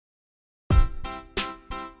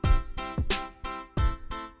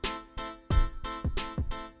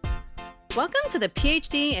Welcome to the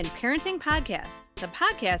PhD in Parenting Podcast, the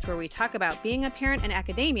podcast where we talk about being a parent in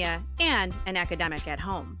academia and an academic at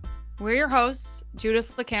home. We're your hosts,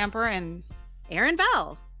 Judith LeCamper, and Erin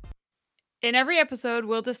Bell. in every episode,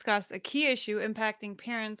 we'll discuss a key issue impacting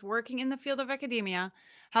parents working in the field of academia,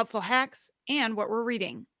 helpful hacks, and what we're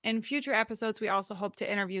reading. In future episodes, we also hope to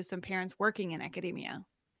interview some parents working in academia.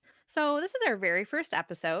 So, this is our very first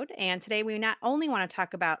episode, and today we not only want to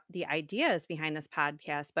talk about the ideas behind this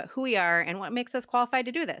podcast, but who we are and what makes us qualified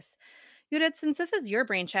to do this. Judith, since this is your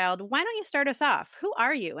brainchild, why don't you start us off? Who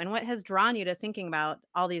are you and what has drawn you to thinking about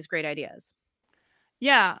all these great ideas?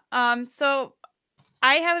 Yeah. So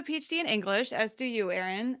I have a PhD in English, as do you,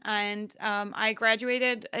 Erin, and I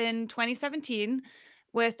graduated in 2017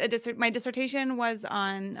 with my dissertation was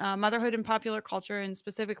on motherhood and popular culture, and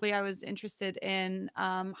specifically, I was interested in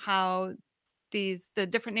how the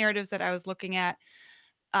different narratives that I was looking at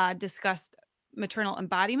discussed maternal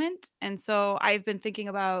embodiment, and so I've been thinking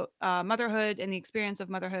about motherhood and the experience of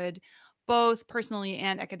motherhood, both personally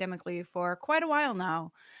and academically, for quite a while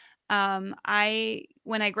now. When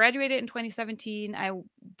I graduated in 2017, I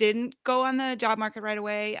didn't go on the job market right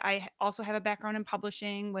away. Also have a background in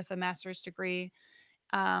publishing with a master's degree.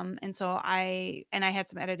 And I had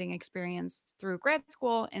some editing experience through grad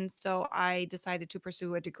school. And so I decided to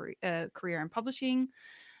pursue a career in publishing.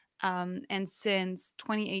 And since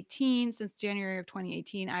January of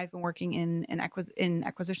 2018, I've been working in in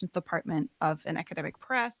acquisitions department of an academic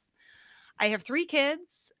press. I have 3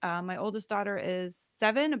 kids. My oldest daughter is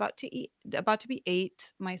 7, about to be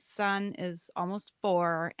 8. My son is almost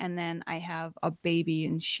 4, and then I have a baby,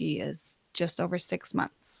 and she is just over 6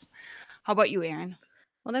 months. How about you, Erin?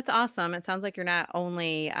 Well, that's awesome. It sounds like you're not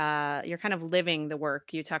only you're kind of living the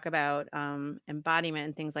work. You talk about embodiment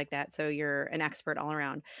and things like that. So you're an expert all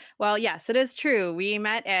around. Well, yes, it is true. We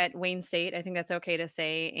met at Wayne State. I think that's okay to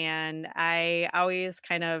say. And I always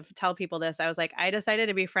kind of tell people this. I was like, I decided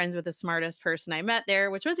to be friends with the smartest person I met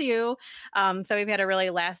there, which was you. So we've had a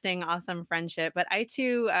really lasting, awesome friendship. But I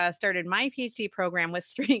too started my PhD program with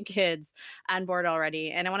 3 kids on board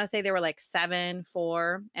already. And I want to say they were like 7,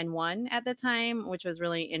 4, and 1 at the time, which was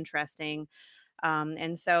really interesting.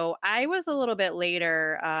 And so I was a little bit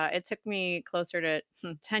later. It took me closer to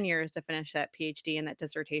 10 years to finish that PhD and that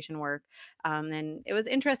dissertation work. And it was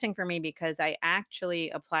interesting for me because I actually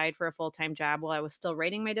applied for a full time job while I was still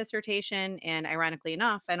writing my dissertation. And ironically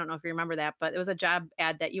enough, I don't know if you remember that, but it was a job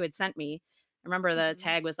ad that you had sent me. I remember the Mhm.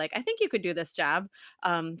 tag was like, I think you could do this job.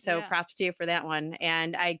 So Yeah. props to you for that one.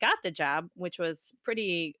 And I got the job, which was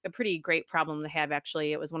a pretty great problem to have,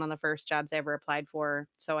 actually. It was one of the first jobs I ever applied for.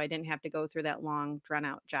 So I didn't have to go through that long, drawn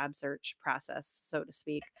out job search process, so to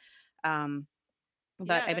speak. Um,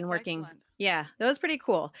 but Yeah, I've been that's working. excellent. Yeah, that was pretty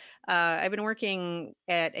cool. I've been working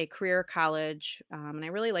at a career college, and I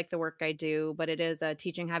really like the work I do, but it is a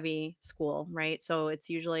teaching heavy school, right? So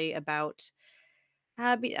it's usually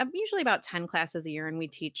usually about 10 classes a year, and we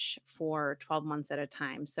teach for 12 months at a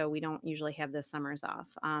time. So we don't usually have the summers off.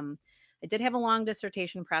 I did have a long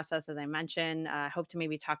dissertation process, as I mentioned. I hope to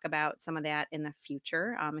maybe talk about some of that in the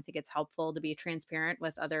future. I think it's helpful to be transparent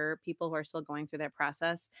with other people who are still going through that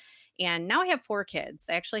process. And now I have 4 kids.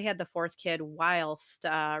 I actually had the 4th kid whilst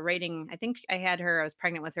writing. I think I was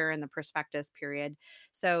pregnant with her in the prospectus period.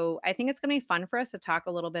 So I think it's going to be fun for us to talk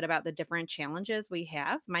a little bit about the different challenges we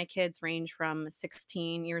have. My kids range from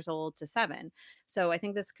 16 years old to 7. So I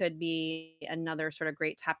think this could be another sort of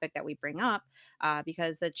great topic that we bring up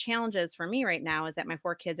because the challenges for me right now is that my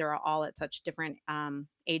 4 kids are all at such different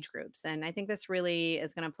age groups. And I think this really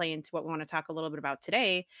is going to play into what we want to talk a little bit about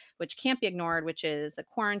today, which can't be ignored, which is the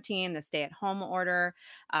quarantine, the stay at home order.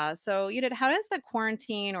 So, how does the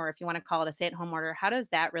quarantine, or if you want to call it a stay at home order, how does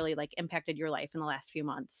that really like impacted your life in the last few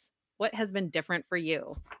months? What has been different for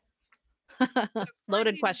you?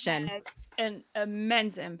 Loaded Quarantine question. had an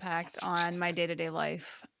immense impact on my day-to-day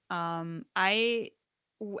life. I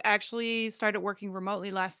actually started working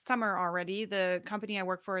remotely last summer already. The company I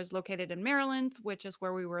work for is located in Maryland, which is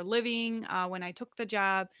where we were living when I took the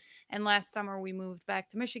job. And last summer we moved back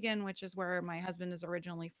to Michigan, which is where my husband is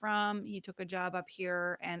originally from. He took a job up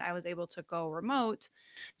here and I was able to go remote.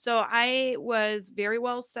 So I was very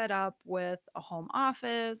well set up with a home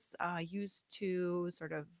office, used to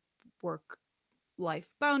sort of work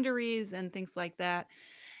life boundaries and things like that.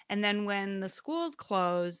 And then when the schools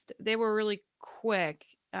closed, they were really quick.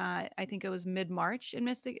 I think it was mid-March in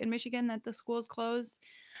Michigan that the schools closed.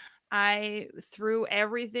 I threw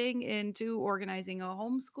everything into organizing a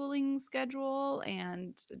homeschooling schedule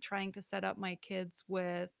and trying to set up my kids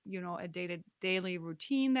with, a daily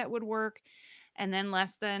routine that would work. And then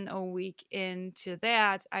less than a week into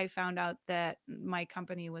that, I found out that my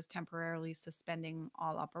company was temporarily suspending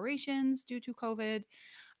all operations due to COVID,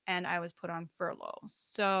 and I was put on furlough.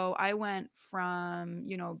 So I went from,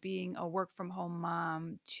 being a work from home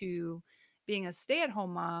mom to being a stay at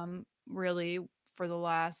home mom, really, for the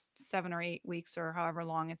last 7 or 8 weeks or however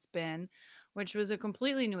long it's been, which was a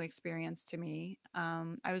completely new experience to me.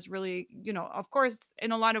 I was really, of course,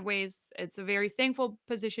 in a lot of ways, it's a very thankful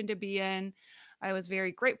position to be in. I was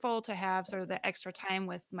very grateful to have sort of the extra time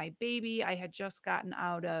with my baby. I had just gotten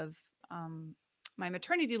out of my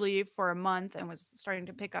maternity leave for a month and was starting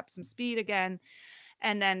to pick up some speed again,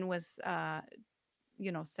 and then was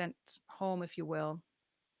sent home, if you will.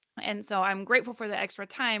 And so I'm grateful for the extra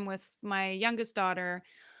time with my youngest daughter,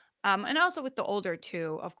 and also with the older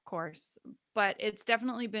two, of course. But it's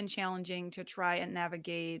definitely been challenging to try and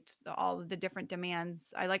navigate all of the different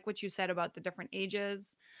demands. I like what you said about the different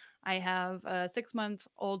ages. I have a 6 month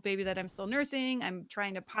old baby that I'm still nursing. I'm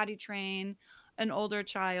trying to potty train an older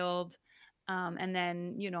child. And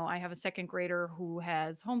then, I have a second grader who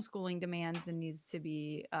has homeschooling demands and needs to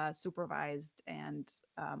be supervised and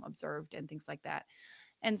observed and things like that.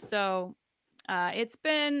 And so it's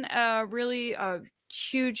been really a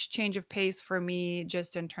huge change of pace for me,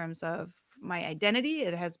 just in terms of my identity.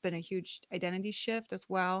 It has been a huge identity shift as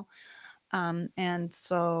well. And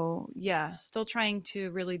so, yeah, still trying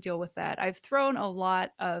to really deal with that. I've thrown a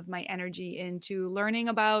lot of my energy into learning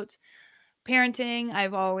about parenting.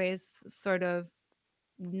 I've always sort of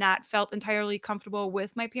not felt entirely comfortable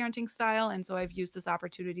with my parenting style. And so I've used this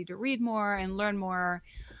opportunity to read more and learn more.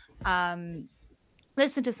 Um,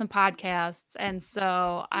 Listen to some podcasts. And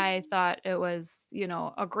so I thought it was,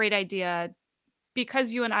 a great idea,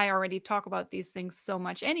 because you and I already talk about these things so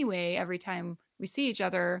much anyway, every time we see each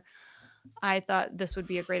other. I thought this would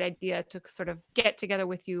be a great idea to sort of get together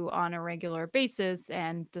with you on a regular basis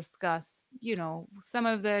and discuss, some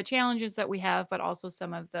of the challenges that we have, but also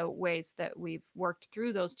some of the ways that we've worked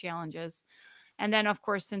through those challenges. And then, of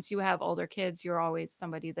course, since you have older kids, you're always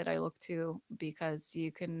somebody that I look to, because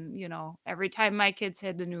you can, every time my kids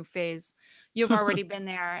hit a new phase, you've already been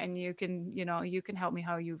there, and you can help me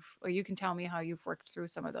or you can tell me how you've worked through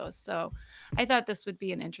some of those. So I thought this would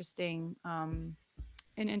be an interesting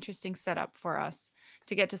setup for us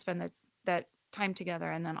to get to spend that time together,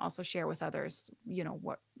 and then also share with others,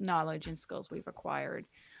 what knowledge and skills we've acquired.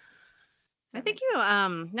 Does I that think make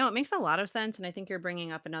sense? no, it makes a lot of sense. And I think you're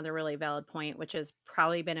bringing up another really valid point, which has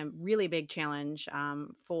probably been a really big challenge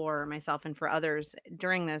for myself and for others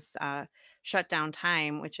during this shutdown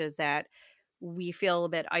time, which is that we feel a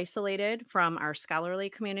bit isolated from our scholarly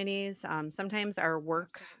communities. Sometimes our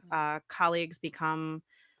work Absolutely. colleagues become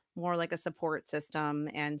more like a support system.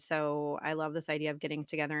 And so I love this idea of getting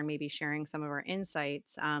together and maybe sharing some of our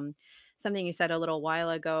insights. Something you said a little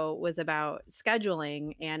while ago was about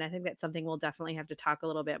scheduling. And I think that's something we'll definitely have to talk a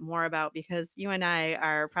little bit more about, because you and I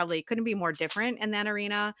are probably couldn't be more different in that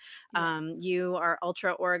arena. Yes. You are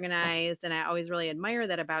ultra organized, and I always really admire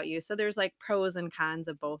that about you. So there's like pros and cons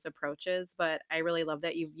of both approaches, but I really love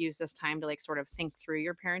that you've used this time to like sort of think through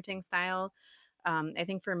your parenting style. I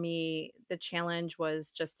think for me, the challenge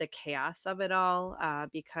was just the chaos of it all,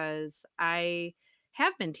 because I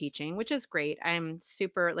have been teaching, which is great. I'm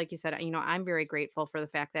super, like you said, I'm very grateful for the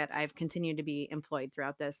fact that I've continued to be employed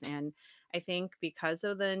throughout this. And I think because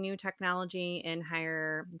of the new technology in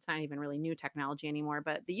higher, it's not even really new technology anymore,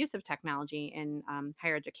 but the use of technology in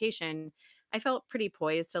higher education, I felt pretty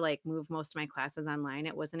poised to like move most of my classes online.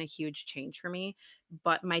 It wasn't a huge change for me,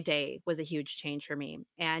 but my day was a huge change for me.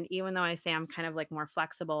 And even though I say I'm kind of like more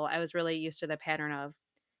flexible, I was really used to the pattern of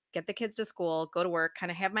get the kids to school, go to work,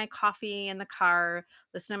 kind of have my coffee in the car,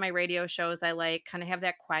 listen to my radio shows I like, kind of have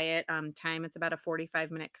that quiet time. It's about a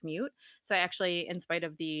 45-minute commute. So I actually, in spite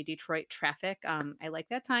of the Detroit traffic, I like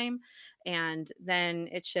that time. And then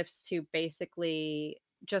it shifts to basically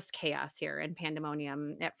just chaos here and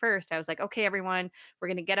pandemonium. At first, I was like, okay, everyone, we're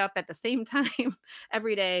going to get up at the same time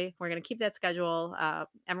every day. We're going to keep that schedule.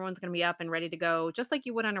 Everyone's going to be up and ready to go, just like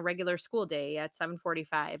you would on a regular school day at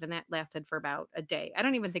 7:45, and that lasted for about a day. I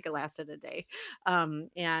don't even think it lasted a day.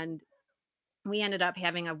 And we ended up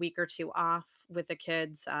having a week or two off with the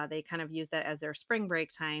kids. They kind of used that as their spring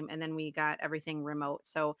break time, and then we got everything remote.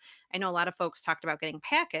 So I know a lot of folks talked about getting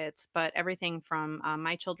packets, but everything from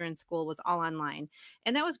my children's school was all online,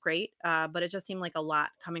 and that was great. But it just seemed like a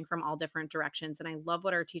lot coming from all different directions. And I love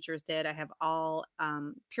what our teachers did. I have all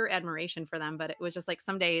pure admiration for them. But it was just like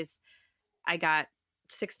some days I got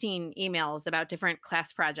 16 emails about different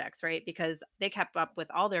class projects, right? Because they kept up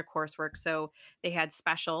with all their coursework. So they had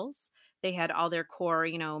specials. they had all their core,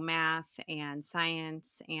 math and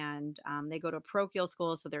science, and they go to a parochial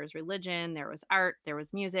school. So there was religion, there was art, there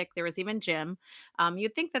was music, there was even gym.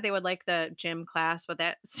 You'd think that they would like the gym class, but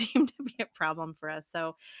that seemed to be a problem for us.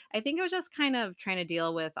 So I think it was just kind of trying to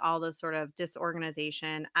deal with all the sort of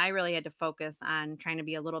disorganization. I really had to focus on trying to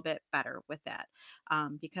be a little bit better with that,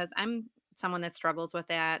 because I'm someone that struggles with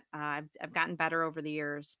that. I've gotten better over the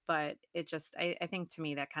years, but I think to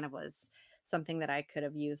me that kind of was something that I could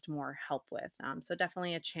have used more help with. So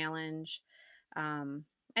definitely a challenge. Um,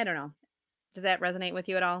 I don't know. Does that resonate with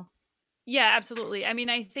you at all? Yeah, absolutely. I mean,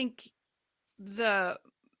 I think the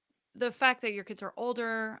the fact that your kids are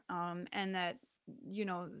older, and that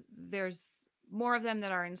there's more of them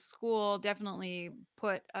that are in school definitely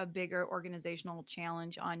put a bigger organizational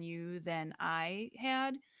challenge on you than I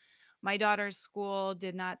had. My daughter's school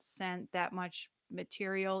did not send that much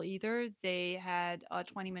material either. They had a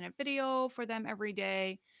 20-minute video for them every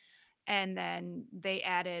day, and then they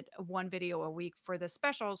added one video a week for the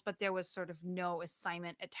specials, but there was sort of no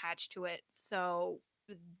assignment attached to it. So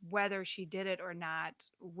whether she did it or not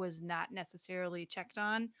was not necessarily checked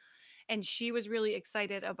on. And she was really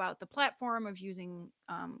excited about the platform of using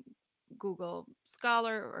Google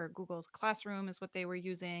Scholar, or Google's Classroom is what they were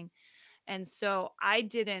using. And so I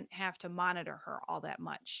didn't have to monitor her all that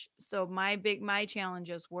much. So my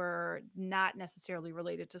challenges were not necessarily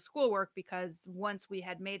related to schoolwork, because once we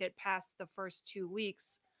had made it past the first 2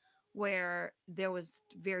 weeks where there was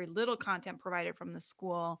very little content provided from the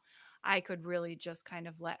school, I could really just kind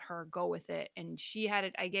of let her go with it. And she had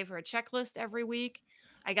it. I gave her a checklist every week.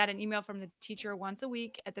 I got an email from the teacher once a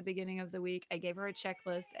week at the beginning of the week. I gave her a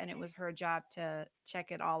checklist, and it was her job to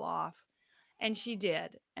check it all off. And she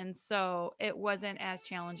did. And so it wasn't as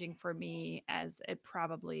challenging for me as it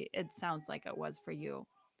sounds like it was for you.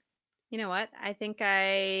 You know what? I think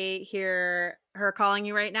I hear her calling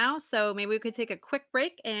you right now. So maybe we could take a quick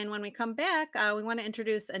break. And when we come back, we want to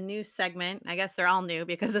introduce a new segment. I guess they're all new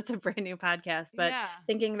because it's a brand new podcast, but Yeah.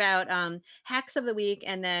 thinking about hacks of the week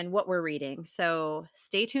and then what we're reading. So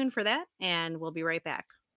stay tuned for that, and we'll be right back.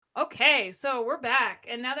 Okay, so we're back.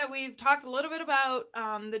 And now that we've talked a little bit about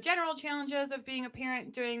the general challenges of being a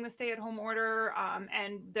parent during the stay at home order,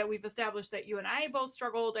 and that we've established that you and I both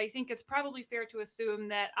struggled, I think it's probably fair to assume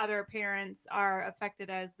that other parents are affected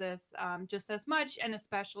as this, just as much, and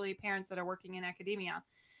especially parents that are working in academia.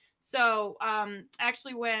 So,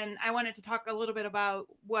 actually, when I wanted to talk a little bit about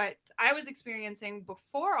what I was experiencing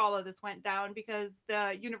before all of this went down, because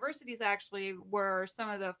the universities actually were some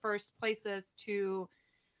of the first places to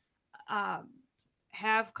um,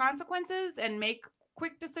 have consequences and make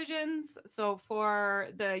quick decisions. So for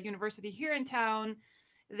the university here in town,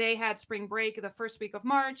 they had spring break the first week of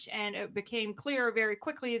March, and it became clear very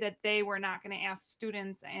quickly that they were not going to ask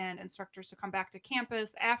students and instructors to come back to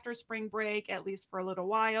campus after spring break, at least for a little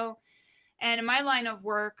while. And in my line of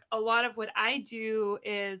work, a lot of what I do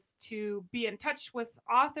is to be in touch with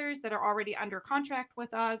authors that are already under contract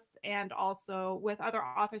with us, and also with other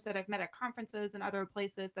authors that I've met at conferences and other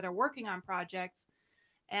places that are working on projects.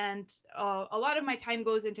 And a lot of my time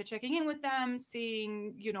goes into checking in with them,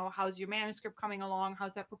 seeing, how's your manuscript coming along?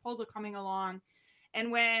 How's that proposal coming along?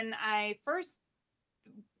 And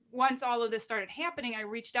once all of this started happening, I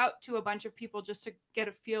reached out to a bunch of people just to get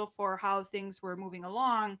a feel for how things were moving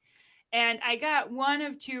along. And I got one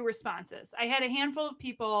of two responses. I had a handful of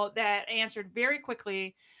people that answered very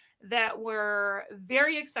quickly, that were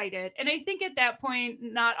very excited. And I think at that point,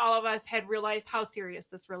 not all of us had realized how serious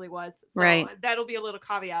this really was. So Right. that'll be a little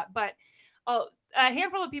caveat. But uh, a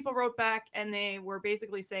handful of people wrote back, and they were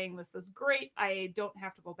basically saying, "This is great. I don't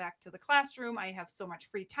have to go back to the classroom. I have so much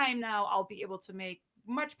free time now. I'll be able to make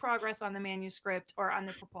much progress on the manuscript or on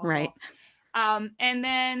the Right. proposal." And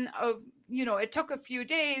then it took a few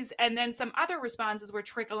days, and then some other responses were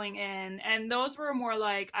trickling in, and those were more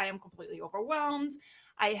like, "I am completely overwhelmed.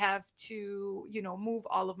 I have to, move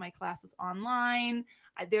all of my classes online.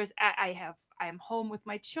 I am home with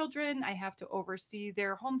my children. I have to oversee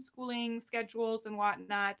their homeschooling schedules and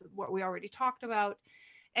whatnot, what we already talked about."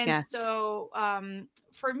 And Yes. so,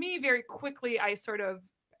 for me, very quickly, I sort of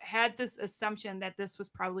had this assumption that this was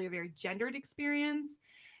probably a very gendered experience.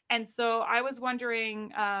 And so I was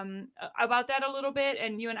wondering, about that a little bit.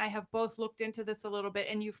 And you and I have both looked into this a little bit,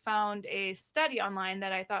 and you found a study online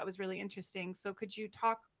that I thought was really interesting. So could you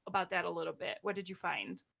talk about that a little bit. What did you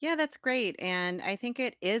find? Yeah, that's great. And I think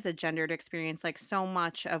it is a gendered experience, like so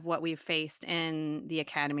much of what we've faced in the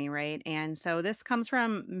academy, right? And so this comes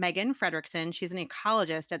from Megan Frederickson. She's an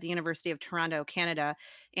ecologist at the University of Toronto, Canada.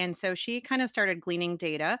 And so she kind of started gleaning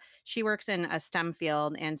data. She works in a STEM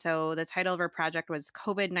field. And so the title of her project was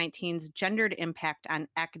COVID 19's Gendered Impact on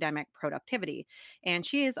Academic Productivity. And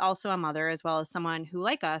she is also a mother, as well as someone who,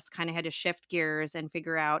 like us, kind of had to shift gears and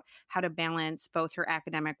figure out how to balance both her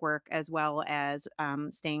academic work as well as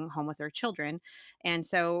staying home with her children. And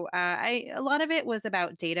so a lot of it was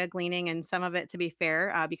about data gleaning, and some of it, to be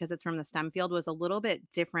fair, because it's from the STEM field, was a little bit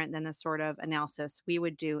different than the sort of analysis we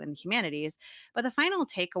would do in the humanities. But the final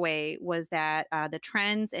takeaway was that the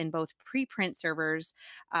trends in both preprint servers,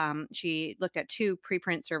 she looked at two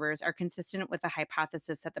preprint servers, are consistent with the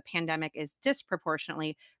hypothesis that the pandemic is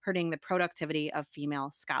disproportionately hurting the productivity of female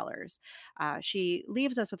scholars. She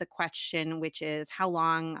leaves us with a question, which is how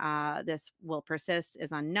long this will persist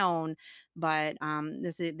is unknown, but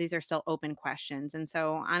these are still open questions. And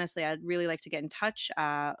so, honestly, I'd really like to get in touch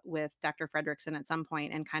with Dr. Fredrickson at some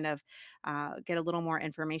point and kind of get a little more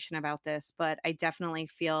information about this. But I definitely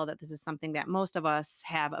feel that this is something that most of us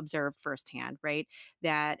have observed firsthand, right?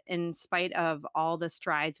 That in spite of all the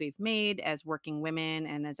strides we've made as working women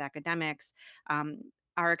and as academics,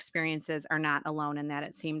 our experiences are not alone in that.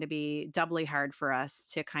 It seemed to be doubly hard for us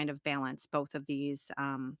to kind of balance both of these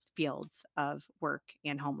fields of work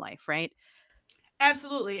and home life, right?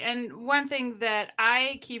 Absolutely. And one thing that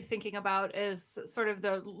I keep thinking about is sort of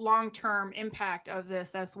the long term impact of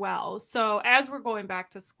this as well. So, as we're going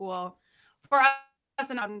back to school, for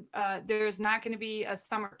us, and there's not going to be a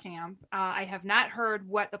summer camp. I have not heard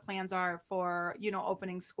what the plans are for,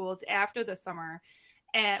 opening schools after the summer.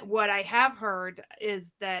 And what I have heard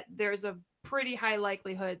is that there's a pretty high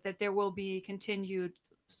likelihood that there will be continued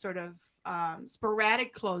sort of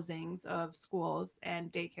sporadic closings of schools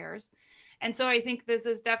and daycares. And so I think this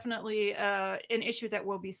is definitely an issue that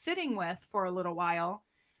we'll be sitting with for a little while.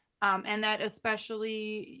 And that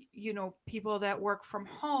especially, people that work from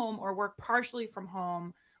home or work partially from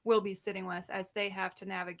home will be sitting with as they have to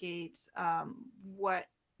navigate what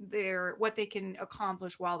they can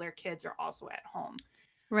accomplish while their kids are also at home.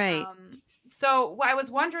 Right. So I was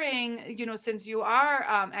wondering, since you are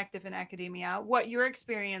active in academia, what your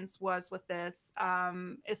experience was with this,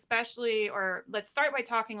 especially, or let's start by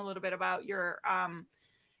talking a little bit about your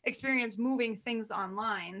experience moving things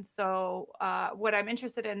online. So what I'm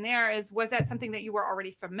interested in there is, was that something that you were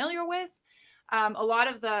already familiar with? A lot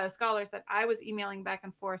of the scholars that I was emailing back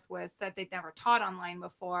and forth with said they'd never taught online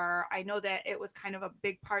before. I know that it was kind of a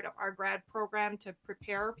big part of our grad program to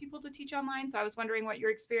prepare people to teach online. So I was wondering what your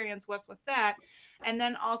experience was with that. And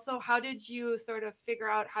then also, how did you sort of figure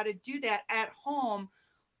out how to do that at home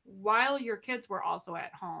while your kids were also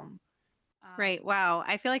at home? Right. Wow.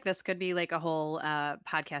 I feel like this could be like a whole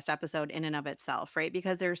podcast episode in and of itself, right?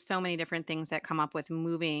 Because there's so many different things that come up with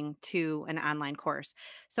moving to an online course.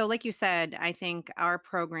 So, like you said, I think our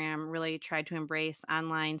program really tried to embrace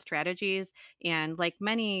online strategies. And like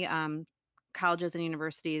many colleges and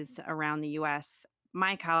universities around the US,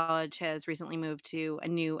 my college has recently moved to a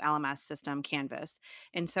new LMS system, Canvas.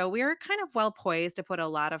 And so we are kind of well poised to put a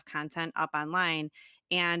lot of content up online.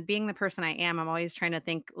 And being the person I am, I'm always trying to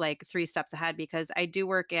think like three steps ahead because I do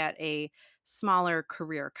work at a smaller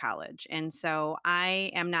career college. And so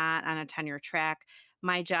I am not on a tenure track.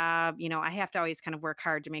 My job, I have to always kind of work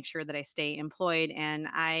hard to make sure that I stay employed. And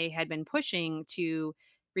I had been pushing to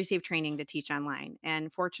receive training to teach online. And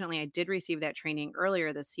fortunately, I did receive that training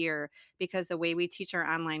earlier this year because the way we teach our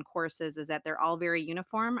online courses is that they're all very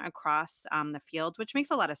uniform across the field, which makes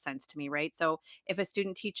a lot of sense to me, right? So if a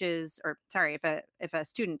student teaches, or sorry, if a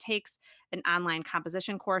student takes an online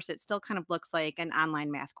composition course, it still kind of looks like an online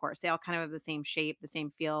math course. They all kind of have the same shape, the same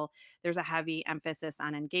feel. There's a heavy emphasis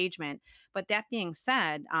on engagement. But that being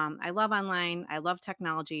said, I love online. I love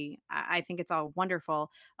technology. I think it's all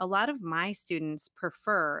wonderful. A lot of my students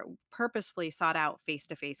prefer purposefully sought out face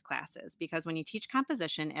to face classes because when you teach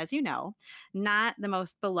composition, as you know, not the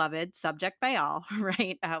most beloved subject by all,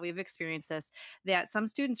 right? We've experienced this, that some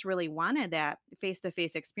students really wanted that face to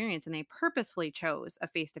face experience and they purposefully chose a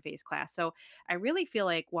face to face class. So I really feel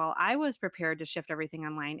like while I was prepared to shift everything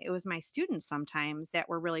online, it was my students sometimes that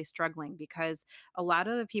were really struggling because a lot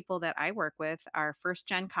of the people that I work with are first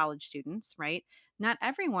gen college students, right? Not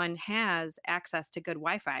everyone has access to good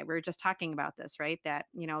Wi-Fi. We were just talking about this, right? That,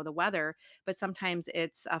 the weather, but sometimes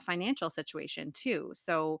it's a financial situation too.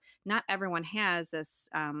 So not everyone has this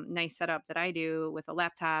nice setup that I do with a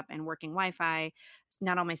laptop and working Wi-Fi.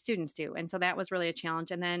 Not all my students do. And so that was really a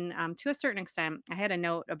challenge. And then to a certain extent, I had a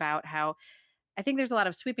note about how I think there's a lot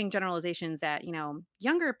of sweeping generalizations that,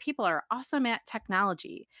 younger people are awesome at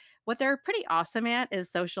technology. What they're pretty awesome at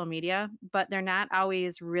is social media, but they're not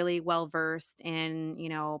always really well versed in,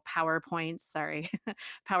 PowerPoints, sorry,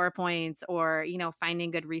 PowerPoints, or, finding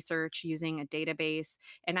good research using a database.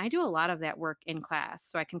 And I do a lot of that work in class,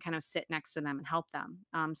 so I can kind of sit next to them and help them.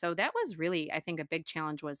 So that was really, I think, a big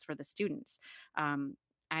challenge was for the students. Um,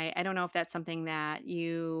 I don't know if that's something that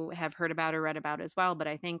you have heard about or read about as well, but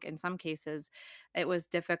I think in some cases it was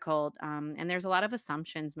difficult. And there's a lot of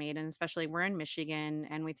assumptions made, and especially we're in Michigan,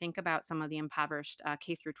 and we think about some of the impoverished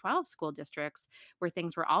K through 12 school districts where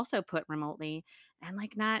things were also put remotely, and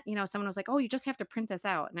like not, someone was like, "Oh, you just have to print this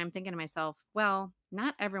out," and I'm thinking to myself, well,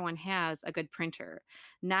 not everyone has a good printer.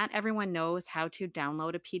 Not everyone knows how to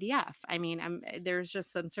download a PDF. I mean, there's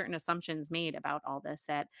just some certain assumptions made about all this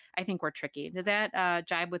that I think were tricky. Does that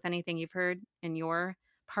jibe with anything you've heard in your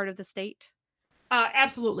part of the state?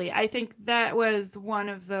 Absolutely. I think that was one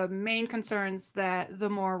of the main concerns that the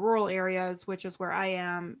more rural areas, which is where I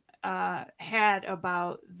am, had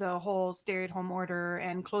about the whole stay-at-home order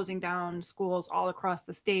and closing down schools all across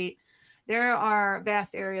the state. There are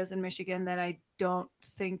vast areas in Michigan that I don't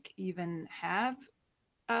think even have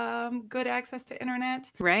good access to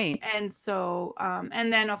internet. Right. And so,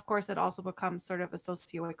 and then of course, it also becomes sort of a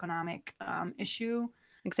socioeconomic issue as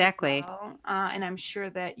Exactly. well. And I'm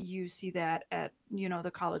sure that you see that at,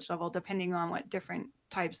 the college level, depending on what different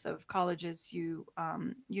types of colleges you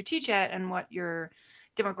teach at and what your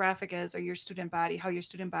demographic is or your student body, how your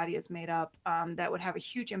student body is made up. That would have a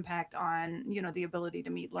huge impact on, the ability to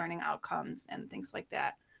meet learning outcomes and things like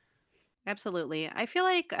that. Absolutely. I feel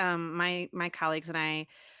like my colleagues and I,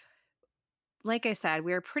 like I said,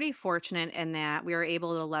 we were pretty fortunate in that we were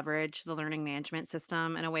able to leverage the learning management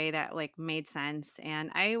system in a way that like made sense.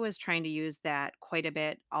 And I was trying to use that quite a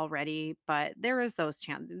bit already, but there is those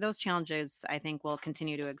challenges I think will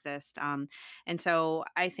continue to exist. And so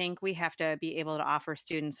I think we have to be able to offer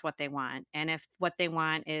students what they want. And if what they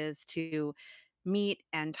want is to meet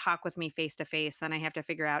and talk with me face to face, then I have to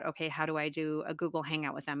figure out, okay, how do I do a Google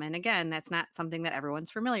Hangout with them? And again, that's not something that everyone's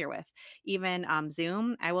familiar with. Even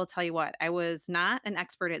Zoom, I will tell you what, I was not an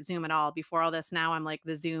expert at Zoom at all before all this. Now I'm like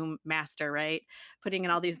the Zoom master, right? Putting in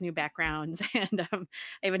all these new backgrounds. And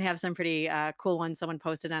I even have some pretty cool ones someone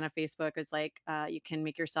posted on a Facebook. It's like you can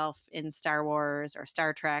make yourself in Star Wars or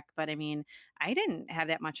Star Trek. But I mean, I didn't have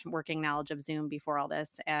that much working knowledge of Zoom before all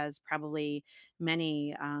this, as probably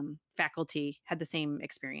many faculty had the same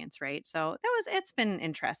experience, right? So it's been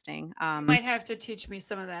interesting. You might have to teach me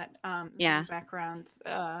some of that Zoom Yeah. background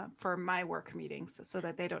for my work meetings so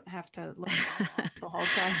that they don't have to look at my walls the whole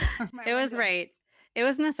time on my It was Windows. right. It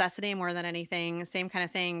was necessity more than anything, same kind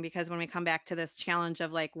of thing, because when we come back to this challenge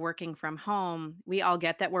of like working from home, we all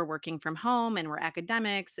get that we're working from home and we're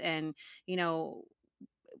academics, and you know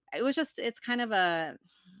it's kind of a,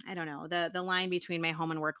 I don't know, the line between my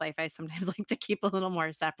home and work life I sometimes like to keep a little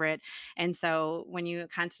more separate. And so when you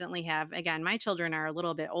constantly have, again, my children are a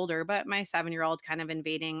little bit older, but my 7-year-old kind of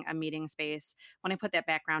invading a meeting space, when I put that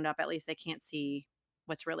background up, at least they can't see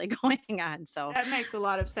what's really going on. So That makes a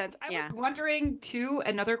lot of sense. I was yeah. wondering too,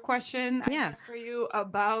 another question I Yeah. had for you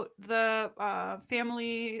about the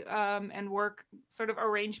family and work sort of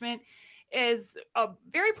arrangement is a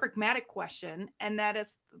very pragmatic question, and that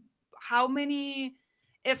is how many,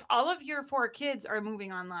 if all of your four kids are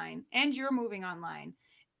moving online and you're moving online,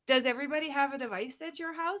 does everybody have a device at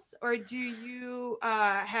your house, or do you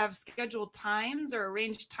have scheduled times or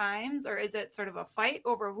arranged times, or is it sort of a fight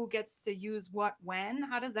over who gets to use what when?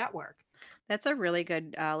 How does that work? That's a really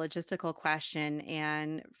good logistical question.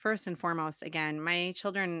 And first and foremost, again, my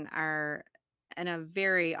children are in a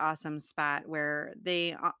very awesome spot where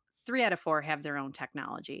 3 out of 4 have their own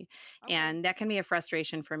technology. Okay. And that can be a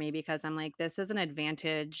frustration for me because I'm like, this is an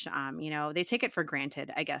advantage. They take it for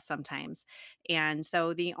granted, I guess, sometimes. And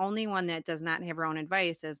so the only one that does not have her own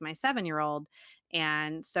advice is my 7-year-old.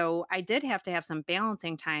 And so I did have to have some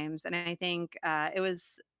balancing times. And I think it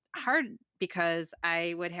was hard because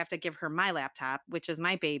I would have to give her my laptop, which is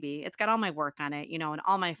my baby. It's got all my work on it, and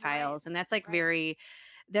all my Right. files. And that's like Right.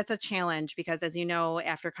 that's a challenge because as you know,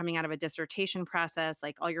 after coming out of a dissertation process,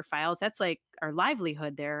 like all your files, that's like our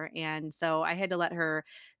livelihood there. And so I had to let her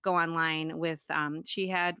go online with, she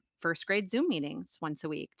had first grade Zoom meetings once a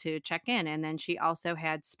week to check in. And then she also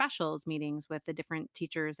had specials meetings with the different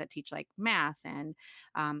teachers that teach like math and,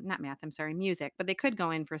 not math, I'm sorry, music, but they could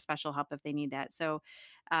go in for special help if they need that. So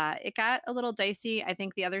it got a little dicey. I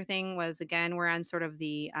think the other thing was, again, we're on sort of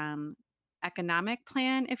the economic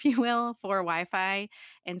plan, if you will, for Wi-Fi.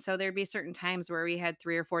 And so there'd be certain times where we had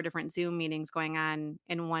 3 or 4 different Zoom meetings going on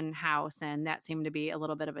in one house, and that seemed to be a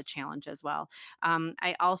little bit of a challenge as well.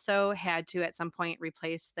 I also had to at some point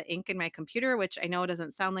replace the ink in my computer, which I know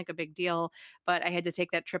doesn't sound like a big deal, but I had to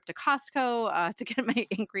take that trip to Costco to get my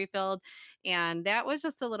ink refilled. And that was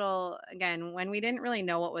just a little, again, when we didn't really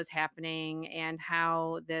know what was happening and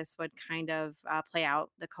how this would kind of play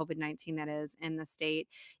out, the COVID-19 that is in the state.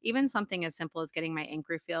 Even something as simple as getting my ink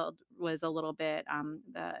refilled was a little bit,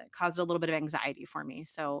 caused a little bit of anxiety for me.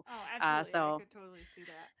 So, Oh, absolutely. I so could totally see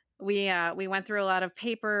that. we went through a lot of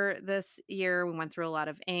paper this year. We went through a lot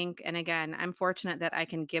of ink, and again, I'm fortunate that I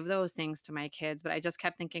can give those things to my kids. But I just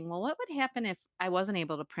kept thinking, well, what would happen if I wasn't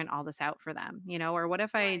able to print all this out for them? Or what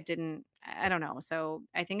if I Right. didn't? I don't know. So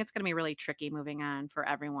I think it's going to be really tricky moving on for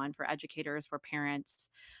everyone, for educators, for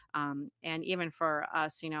parents, and even for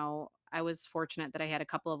us. I was fortunate that I had a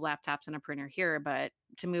couple of laptops and a printer here, but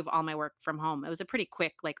to move all my work from home, it was a pretty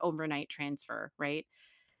quick, like overnight transfer, right?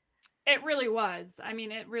 It really was. I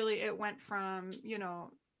mean, it went from,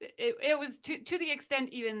 it was to the extent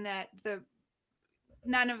even that the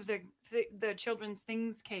none of the children's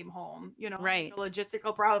things came home. Like Right. the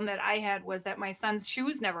logistical problem that I had was that my son's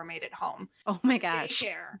shoes never made it home Oh my from gosh.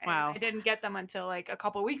 daycare, and I Wow. didn't get them until like a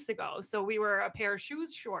couple weeks ago. So we were a pair of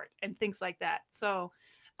shoes short and things like that. So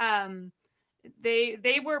um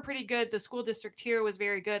they were pretty good. The school district here was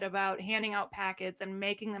very good about handing out packets and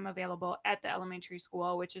making them available at the elementary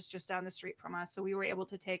school, which is just down the street from us. So we were able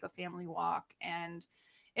to take a family walk, and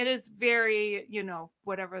it is very,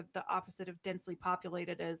 whatever the opposite of densely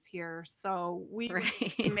populated is here. So we were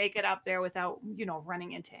able to Right. make it up there without,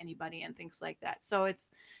 running into anybody and things like that. So it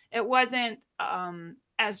wasn't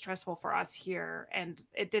as stressful for us here, and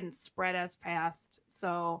it didn't spread as fast.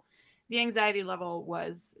 So the anxiety level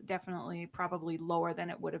was definitely probably lower than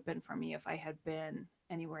it would have been for me if I had been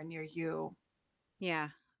anywhere near you. Yeah.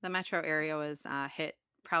 The metro area was hit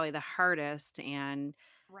probably the hardest. And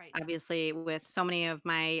Right. obviously, with so many of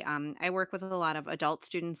I work with a lot of adult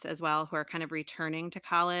students as well who are kind of returning to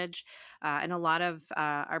college. And a lot of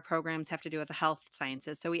our programs have to do with the health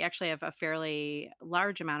sciences. So we actually have a fairly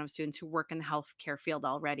large amount of students who work in the healthcare field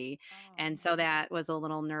already. Oh, And so that was a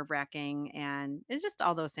little nerve wracking. And it's just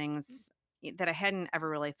all those things that I hadn't ever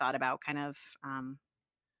really thought about kind of.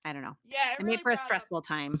 I don't know. yeah, It made for a stressful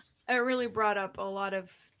time. it really brought up a lot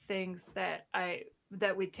of things that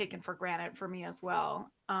we'd taken for granted for me as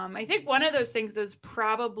well. I think one of those things is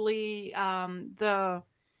probably the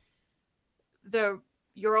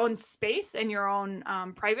your own space and your own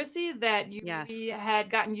privacy that you really Yes. had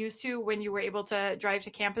gotten used to when you were able to drive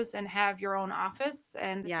to campus and have your own office.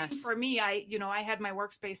 And the same Yes. for me. I had my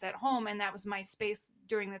workspace at home, and that was my space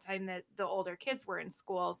during the time that the older kids were in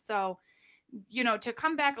school. So, to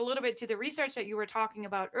come back a little bit to the research that you were talking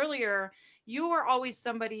about earlier, you were always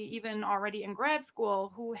somebody, even already in grad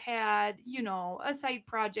school, who had, a side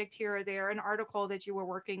project here or there, an article that you were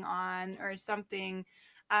working on or something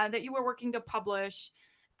that you were working to publish.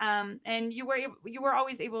 And you were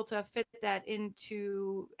always able to fit that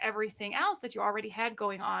into everything else that you already had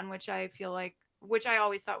going on, which I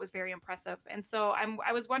always thought was very impressive. And so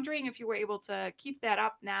I was wondering if you were able to keep that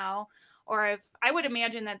up now, or if I would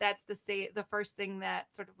imagine that that's the first thing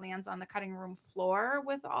that sort of lands on the cutting room floor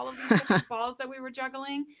with all of these different balls that we were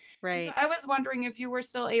juggling. And so Right. I was wondering if you were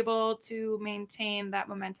still able to maintain that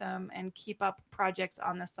momentum and keep up projects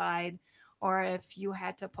on the side, or if you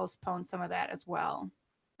had to postpone some of that as well.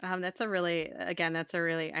 That's a really, again, that's a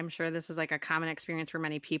really, I'm sure this is like a common experience for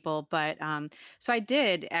many people. But so I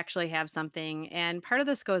did actually have something. And part of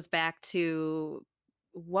this goes back to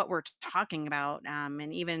what we're talking about,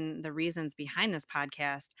 and even the reasons behind this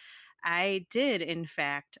podcast. I did, in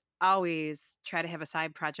fact, always try to have a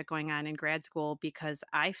side project going on in grad school because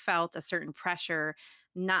I felt a certain pressure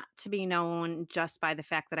not to be known just by the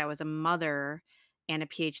fact that I was a mother and a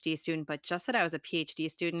PhD student, but just that I was a PhD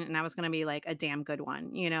student and I was going to be like a damn good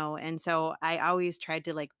one. And so I always tried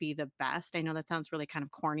to like be the best. I know that sounds really kind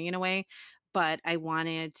of corny in a way, but I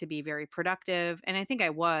wanted to be very productive. And I think I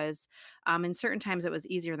was. And certain times it was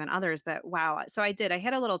easier than others, but wow. So I did. I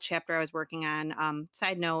had a little chapter I was working on.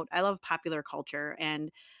 Side note, I love popular culture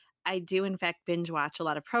and I do, in fact, binge watch a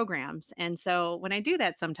lot of programs. And so when I do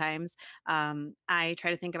that sometimes, I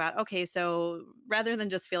try to think about, okay, so rather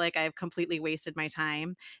than just feel like I've completely wasted my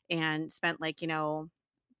time and spent like,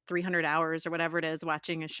 300 hours or whatever it is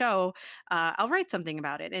watching a show, I'll write something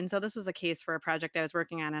about it. And so this was a case for a project I was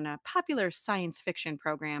working on in a popular science fiction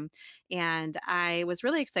program. And I was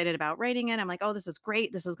really excited about writing it. I'm like, oh, this is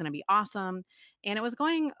great. This is going to be awesome. And it was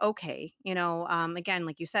going okay. Again,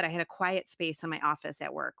 like you said, I had a quiet space in my office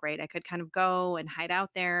at work, right? I could kind of go and hide out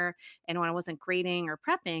there. And when I wasn't grading or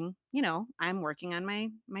prepping, I'm working on my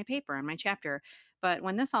paper, on my chapter. But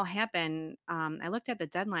when this all happened, I looked at the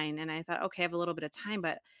deadline and I thought, okay, I have a little bit of time,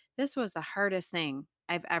 but this was the hardest thing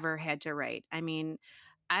I've ever had to write. I mean,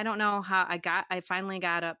 I don't know how I finally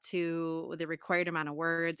got up to the required amount of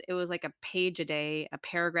words. It was like a page a day, a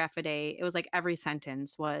paragraph a day. It was like every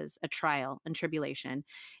sentence was a trial and tribulation.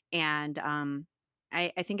 And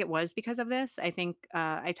I think it was because of this. I think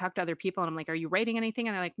I talked to other people and I'm like, are you writing anything?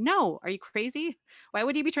 And they're like, no, are you crazy? Why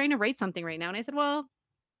would you be trying to write something right now? And I said, well,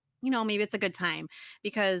 maybe it's a good time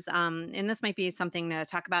because, and this might be something to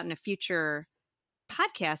talk about in a future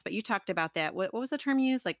podcast, but you talked about that. What was the term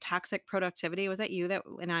you used? Like toxic productivity. Was that you that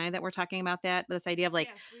and I that were talking about that? This idea of like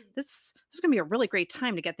Yes, we this is gonna be a really great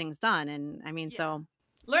time to get things done. And I mean, yeah. so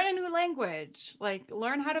Learn a new language, like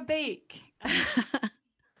learn how to bake.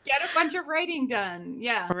 Get a bunch of writing done.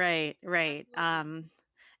 Yeah, right, right. absolutely.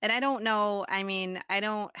 And I don't know. I mean, I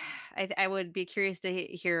don't. I would be curious to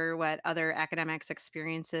hear what other academics'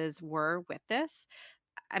 experiences were with this.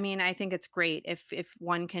 I mean, I think it's great if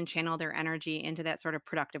one can channel their energy into that sort of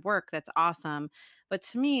productive work. That's awesome. But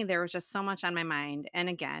to me, there was just so much on my mind. And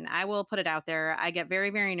again, I will put it out there. I get very,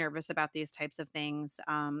 very nervous about these types of things.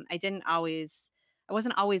 I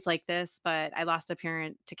wasn't always like this, but I lost a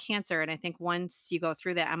parent to cancer. And I think once you go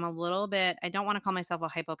through that, I'm a little bit, I don't want to call myself a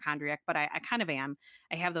hypochondriac, but I kind of am.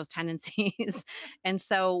 I have those tendencies. And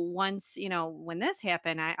so once, when this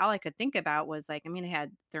happened, all I could think about was like, I mean, I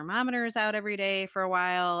had thermometers out every day for a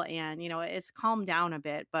while and, it's calmed down a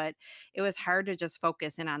bit, but it was hard to just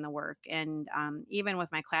focus in on the work. And even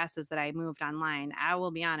with my classes that I moved online, I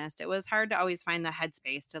will be honest, it was hard to always find the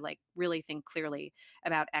headspace to like really think clearly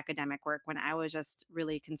about academic work when I was just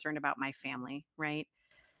really concerned about my family, right?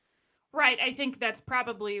 Right. I think that's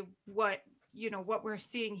probably what we're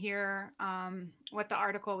seeing here, what the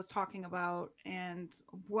article was talking about, and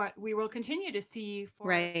what we will continue to see for a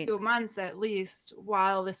Right. few months at least,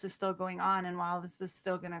 while this is still going on and while this is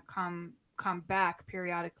still going to come back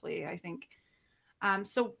periodically. I think.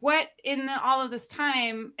 So, what in all of this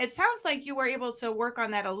time? It sounds like you were able to work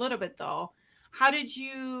on that a little bit, though. How did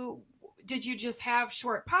you just have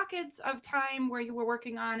short pockets of time where you were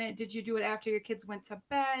working on it? Did you do it after your kids went to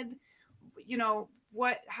bed? How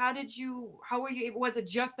were you able, was it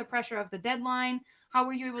just the pressure of the deadline? How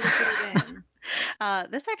were you able to fit it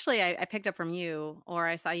in? This actually, I picked up from you, or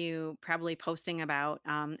I saw you probably posting about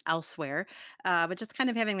elsewhere, but just kind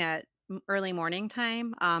of having that early morning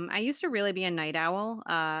time. I used to really be a night owl,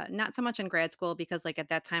 not so much in grad school because, like, at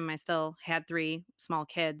that time, I still had three small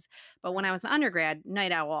kids. But when I Right. was an undergrad,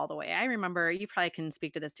 night owl all the way. I remember you probably can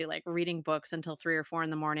speak to this too, like reading books until 3 or 4 in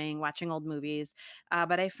the morning, watching old movies.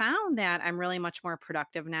 But I found that I'm really much more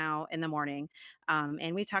productive now in the morning.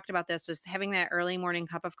 And we talked about this, just having that early morning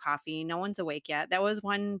cup of coffee. No one's awake yet. That was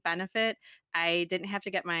one benefit. I didn't have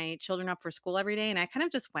to get my children up for school every day, and I kind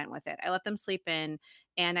of just went with it. I let them sleep in,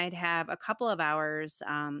 and I'd have a couple of hours,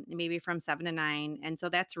 maybe from 7 to 9. And so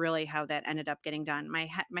that's really how that ended up getting done. My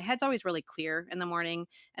head's always really clear in the morning,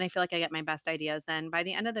 and I feel like I get my best ideas then. By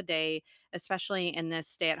the end of the day, especially in this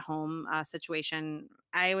stay-at-home situation,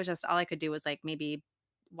 I was just all I could do was like maybe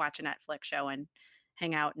watch a Netflix show and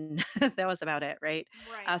hang out, and that was about it, right?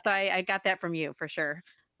 Right. So I got that from you for sure.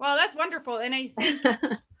 Well, that's wonderful. And I think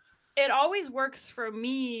it always works for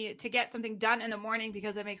me to get something done in the morning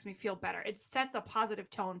because it makes me feel better. It sets a positive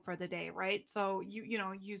tone for the day, right? So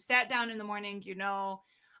you sat down in the morning,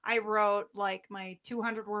 I wrote like my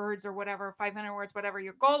 200 words or whatever, 500 words, whatever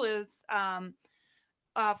your goal is,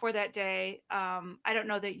 for that day. I don't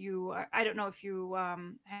know if you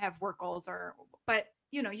have work goals, but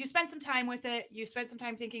you spend some time with it. You spend some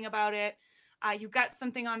time thinking about it. You got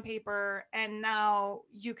something on paper, and now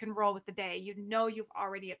you can roll with the day. You've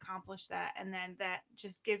already accomplished that, and then that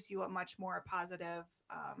just gives you a much more positive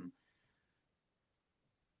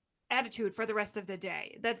attitude for the rest of the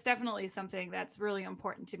day. That's definitely something that's really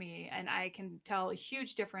important to me, and I can tell a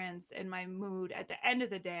huge difference in my mood at the end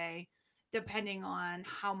of the day, depending on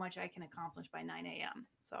how much I can accomplish by 9 a.m.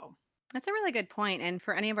 So That's a really good point. And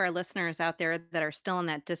for any of our listeners out there that are still in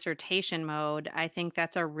that dissertation mode, I think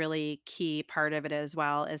that's a really key part of it as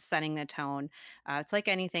well, is setting the tone. It's like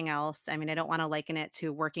anything else. I mean, I don't want to liken it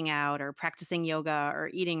to working out or practicing yoga or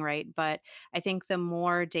eating right, but I think the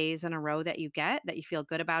more days in a row that you get that you feel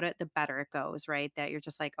good about it, the better it goes, right? That you're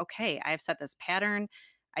just like, okay, I've set this pattern.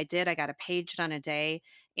 I did. I got a page done a day.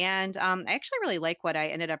 And I actually really like what I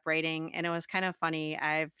ended up writing. And it was kind of funny.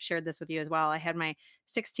 I've shared this with you as well. I had my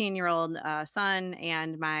 16-year-old son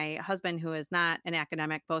and my husband, who is not an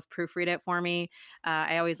academic, both proofread it for me.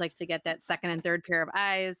 I always like to get that second and third pair of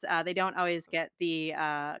eyes. They don't always get the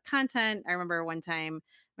content. I remember one time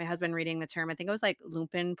my husband reading the term, I think it was like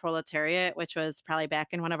lumpen proletariat, which was probably back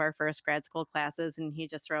in one of our first grad school classes. And he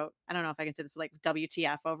just wrote, I don't know if I can say this, but like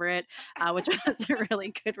WTF over it, which was a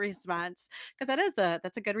really good response because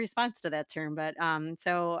that's a good response to that term. But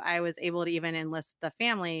so I was able to even enlist the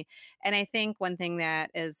family. And I think one thing that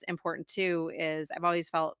is important too is I've always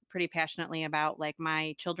felt pretty passionately about like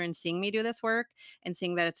my children seeing me do this work and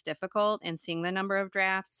seeing that it's difficult and seeing the number of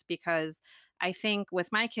drafts because I think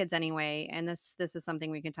with my kids anyway, and this is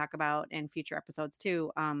something we can talk about in future episodes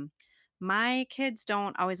too. My kids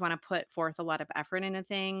don't always want to put forth a lot of effort into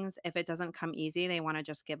things. If it doesn't come easy, they want to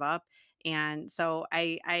just give up. And so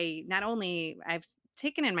I not only I've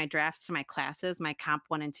taken in my drafts to my classes, my comp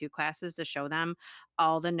 1 and 2 classes to show them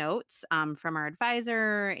all the notes from our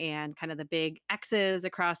advisor and kind of the big X's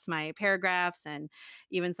across my paragraphs and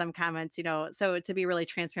even some comments, so to be really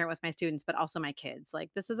transparent with my students, but also my kids,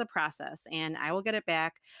 like this is a process and I will get it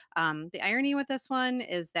back. The irony with this one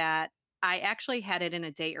is that I actually had it in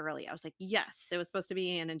a day early. I was like, yes, it was supposed to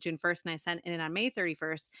be in on June 1st, and I sent it in on May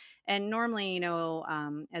 31st. And normally,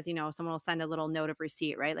 as you know, someone will send a little note of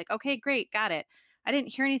receipt, right? Like, okay, great, got it. I didn't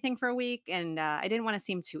hear anything for a week, and I didn't want to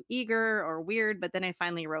seem too eager or weird. But then I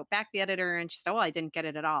finally wrote back the editor, and she said, "Well, I didn't get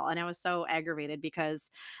it at all." And I was so aggravated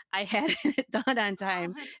because I had it done on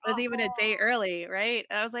time. Oh, that's It was even a awful. day early, right?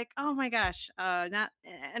 I was like, "Oh my gosh, not."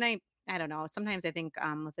 And I don't know. Sometimes I think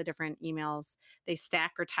with the different emails, they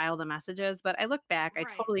stack or tile the messages. But I look back, I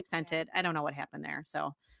Right. totally sent Yeah. it. I don't know what happened there.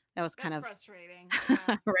 So that was kind That's of frustrating.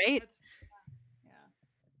 Yeah. right. That's yeah.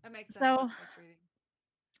 That makes sense. So That's frustrating.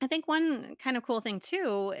 I think one kind of cool thing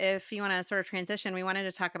too, if you want to sort of transition, we wanted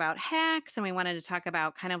to talk about hacks and we wanted to talk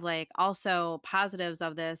about kind of like also positives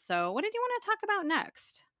of this. So, what did you want to talk about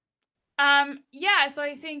next? Yeah, so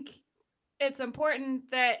I think it's important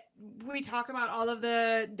that we talk about all of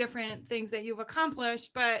the different things that you've accomplished,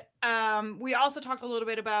 but we also talked a little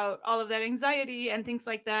bit about all of that anxiety and things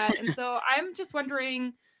like that. And so I'm just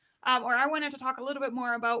wondering, or I wanted to talk a little bit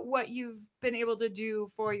more about what you've been able to do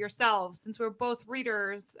for yourselves since we're both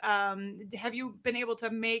readers. Have you been able to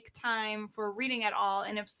make time for reading at all?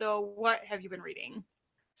 And if so, what have you been reading?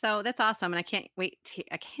 So that's awesome, and I can't wait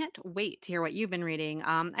to hear what you've been reading.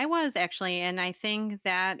 I was actually, and I think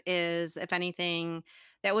that is, if anything,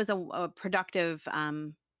 that was a productive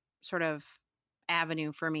sort of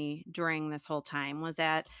avenue for me during this whole time. Was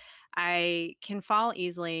that I can fall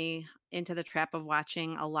easily into the trap of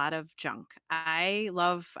watching a lot of junk. I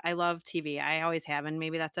love TV. I always have, and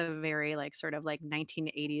maybe that's a very like sort of like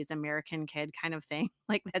 1980s American kid kind of thing.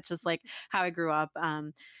 Like that's just like how I grew up.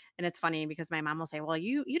 And it's funny because my mom will say, "Well,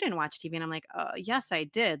 you didn't watch TV." And I'm like, yes, I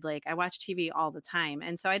did. Like I watch TV all the time."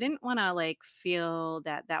 And so I didn't want to like feel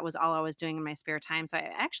that that was all I was doing in my spare time. So I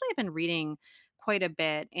actually have been reading quite a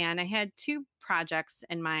bit and I had two projects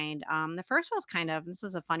in mind. The first was kind of, this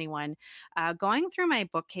is a funny one, going through my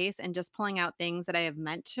bookcase and just pulling out things that I have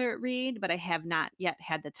meant to read, but I have not yet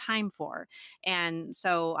had the time for. And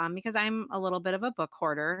so, because I'm a little bit of a book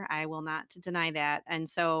hoarder, I will not deny that. And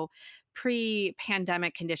so,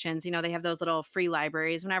 pre-pandemic conditions, they have those little free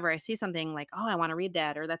libraries. Whenever I see something like, oh, I want to read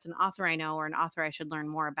that, or that's an author I know, or an author I should learn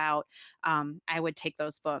more about, I would take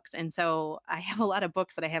those books. And so I have a lot of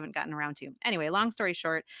books that I haven't gotten around to. Anyway, long story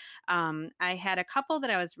short, I had a couple that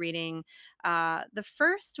I was reading. The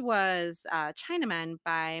first was Chinamen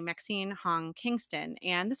by Maxine Hong Kingston.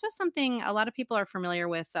 And this was something a lot of people are familiar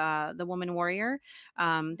with, The Woman Warrior.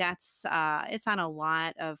 It's on a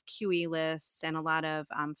lot of QE lists and a lot of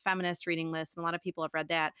feminist reading lists, and a lot of people have read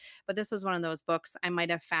that. But this was one of those books I might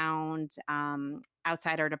have found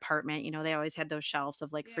outside our department. They always had those shelves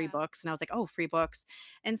of like free Yeah. books, and I was like, oh, free books.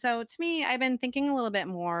 And so to me, I've been thinking a little bit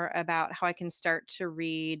more about how I can start to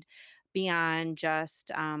read beyond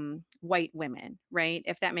just white women, right?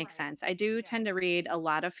 If that makes Right. sense. I do Yeah. tend to read a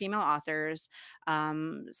lot of female authors.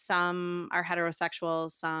 Some are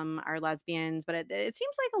heterosexual, some are lesbians, but it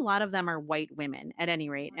seems like a lot of them are white women at any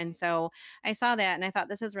rate. And Right. so I saw that and I thought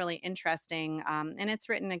this is really interesting. And it's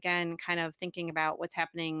written again, kind of thinking about what's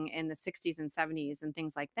happening in the 60s and 70s and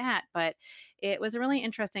things like that. But it was a really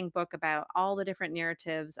interesting book about all the different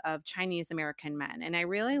narratives of Chinese American men. And I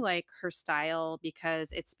really like her style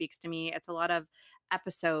because it speaks to me. It's a lot of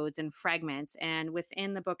episodes and fragments. And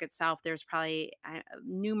within the book itself, there's probably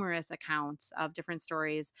numerous accounts of different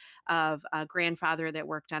stories of a grandfather that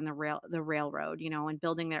worked on the railroad, and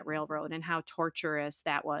building that railroad, and how torturous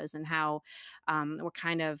that was, and how what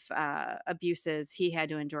kind of abuses he had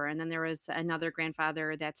to endure. And then there was another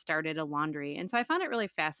grandfather that started a laundry, and so I found it really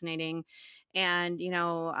fascinating. And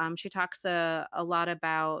she talks a lot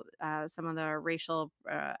about some of the racial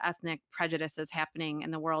ethnic prejudices happening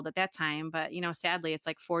in the world at that time. But sadly, it's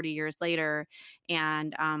like 40 years later,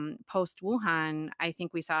 and post Wuhan, I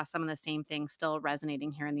think we saw some of the same things still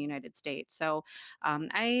resonating here in the United States. So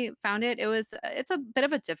I found it's a bit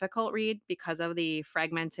of a difficult read because of the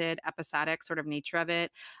fragmented episodic sort of nature of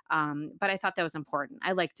it. But I thought that was important.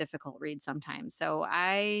 I like difficult reads sometimes, so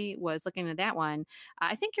I was looking at that one.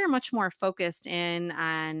 I think you're much more focused in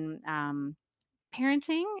on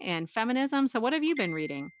parenting and feminism. So what have you been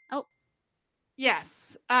reading? Oh,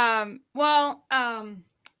 Yes. Well,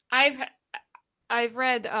 I've I've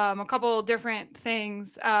read a couple different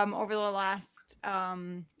things over the last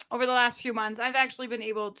few months. I've actually been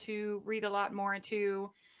able to read a lot more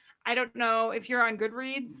too. I don't know if you're on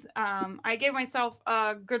Goodreads. I gave myself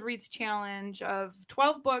a Goodreads challenge of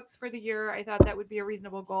 12 books for the year. I thought that would be a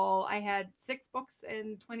reasonable goal. I had 6 books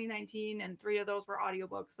in 2019, and 3 of those were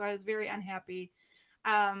audiobooks. So I was very unhappy.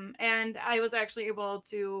 And I was actually able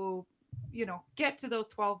to, get to those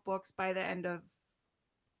 12 books by the end of,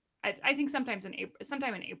 I think sometime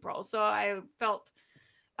in April. So I felt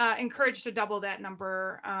encouraged to double that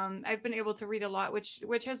number. I've been able to read a lot,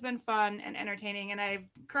 which has been fun and entertaining. And I've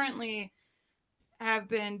currently have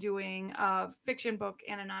been doing a fiction book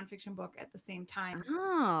and a nonfiction book at the same time.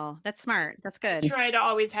 oh, that's smart. That's I good. try to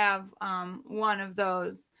always have one of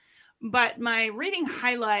those. But my reading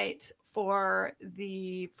highlight for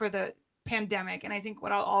the pandemic, and I think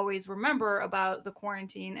what I'll always remember about the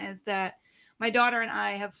quarantine, is that my daughter and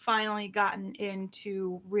I have finally gotten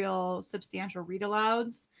into real substantial read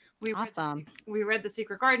alouds. Awesome. We read The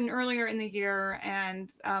Secret Garden earlier in the year,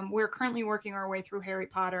 and we're currently working our way through Harry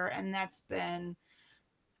Potter, and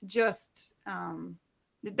just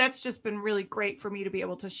that's just been really great for me to be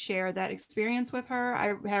able to share that experience with her.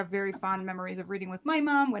 I have very fond memories of reading with my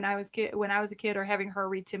mom when I was a kid, or having her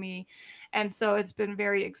read to me. And so it's been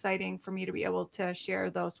very exciting for me to be able to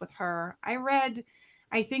share those with her. I read,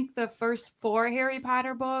 I think, the first 4 Harry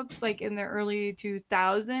Potter books like in the early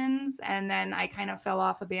 2000s, and then I kind of fell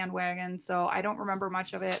off the bandwagon, so I don't remember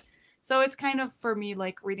much of it. So it's kind of for me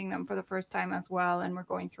like reading them for the first time as well, and we're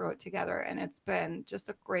going through it together, and it's been just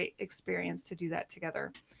a great experience to do that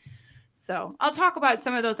together. So I'll talk about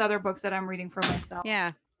some of those other books that I'm reading for myself.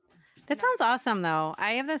 Yeah. That Yeah. sounds awesome, though.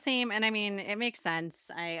 I have the same, and I mean, it makes sense.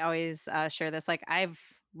 I always share this. Like, I've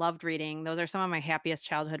loved reading. Those are some of my happiest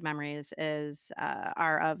childhood memories.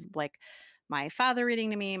 Are of like my father reading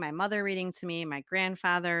to me, my mother reading to me, my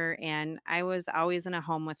grandfather, and I was always in a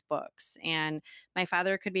home with books. And my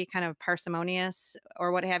father could be kind of parsimonious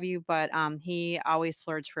or what have you, but he always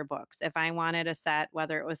splurged for books. If I wanted a set,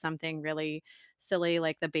 whether it was something really silly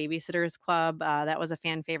like the Babysitters Club, that was a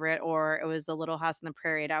fan favorite, or it was a Little House on the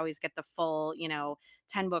Prairie, I'd always get the full,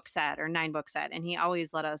 10-book set or 9-book set. And he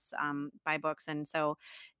always let us buy books. And so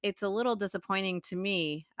it's a little disappointing to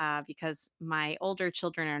me because my older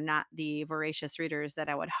children are not the voracious readers that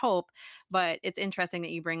I would hope. But it's interesting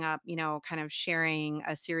that you bring up, kind of sharing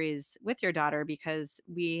a series with your daughter, because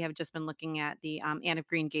we have just been looking at the Anne of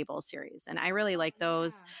Green Gables series. And I really like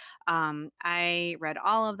those. Yeah. I read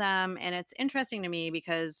all of them, and it's interesting to me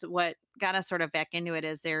because what got us sort of back into it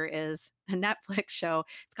is there is a Netflix show.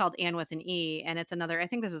 It's called Anne with an E, and it's another. I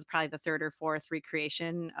think this is probably the third or fourth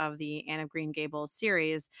recreation of the Anne of Green Gables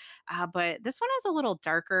series, but this one is a little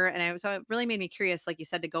darker, and so it really made me curious, like you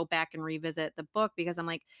said, to go back and revisit the book, because I'm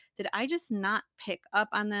like, did I just not pick up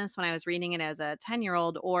on this when I was reading it as a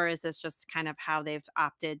 10-year-old, or is this just kind of how they've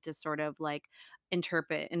opted to sort of like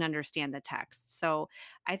interpret and understand the text? So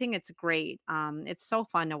I think it's great. It's so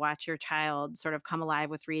fun to watch your child sort of come alive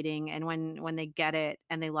with reading, and when they get it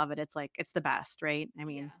and they love it, it's like it's the best, right? I Yeah.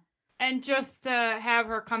 mean, And just to have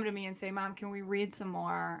her come to me and say, "Mom, can we read some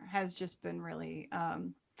more?" has just been really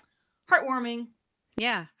heartwarming.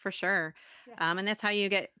 yeah, for sure. Yeah. And that's how you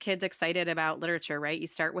get kids excited about literature, right? You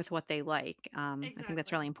start with what they like. I think that's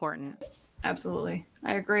Exactly. really important. Yeah. Absolutely.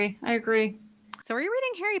 I agree. I agree. So, were you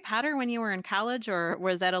reading Harry Potter when you were in college, or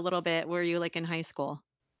was that a little bit? Were you like in high school?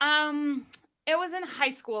 Um, it was in high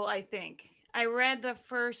school, I think. I read the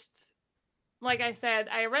first, like I said,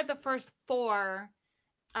 I read the first 4,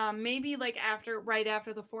 maybe like right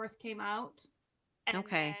after the 4th came out. And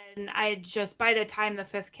Okay. then by the time the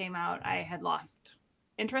 5th came out, I had lost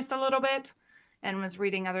interest a little bit. and was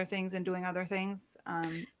reading other things and doing other things.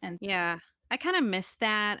 And so, Yeah. I kind of missed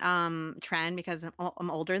that trend because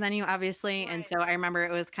I'm older than you, obviously. And right. so I remember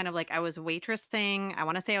it was kind of like I was waitressing. I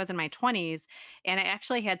want to say I was in my 20s, and I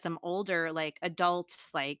actually had some older, like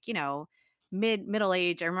adults, like, middle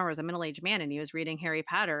age. I remember it was a middle aged man and he was reading Harry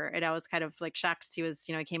Potter. And I was kind of like shocked. He was,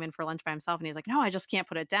 he came in for lunch by himself and he's like, no, I just can't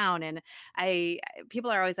put it down. And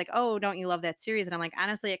people are always like, oh, don't you love that series? And I'm like,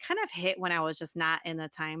 honestly, it kind of hit when I was just not in the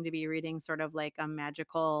time to be reading sort of like a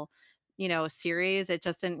magical series. It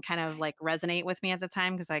just didn't kind of Right. like resonate with me at the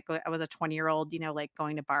time because I was a 20-year-old, like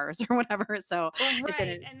going to bars or whatever. So Well, it right.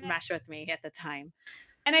 didn't mesh with me at the time.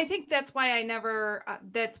 And I think that's why I never,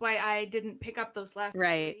 that's why I didn't pick up those last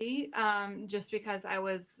Right. three, just because I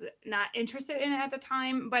was not interested in it at the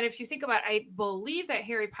time. But if you think about it, I believe that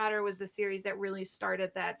Harry Potter was the series that really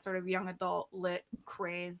started that sort of young adult lit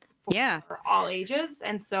craze Yeah. for all ages.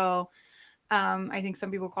 And so I think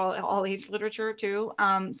some people call it all age literature too.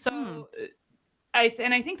 Hmm.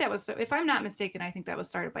 And I think that was, if I'm not mistaken, I think that was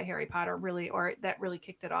started by Harry Potter, really, or that really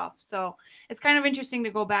kicked it off. So it's kind of interesting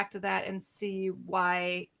to go back to that and see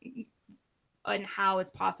why and how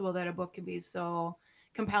it's possible that a book can be so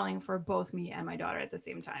compelling for both me and my daughter at the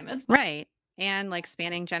same time. It's fun. Right. And like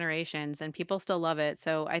spanning generations, and people still love it.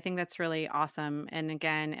 So I think that's really awesome. And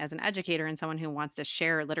again, as an educator and someone who wants to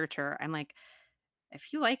share literature, I'm like,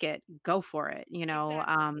 if you like it, go for it.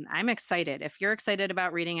 Exactly. I'm excited. If you're excited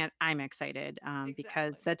about reading it, I'm excited,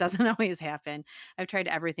 because Exactly. that doesn't always happen. I've tried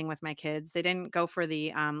everything with my kids. They didn't go for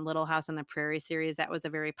the Little House on the Prairie series. That was a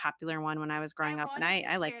very popular one when I was I growing up, and wanted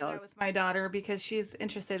to I like share that those. with my daughter because she's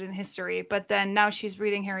interested in history, but then now she's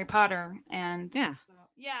reading Harry Potter and Yeah. so,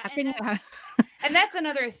 yeah, How can you? and that's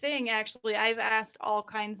another thing actually. I've asked all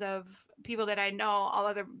kinds of people that I know, all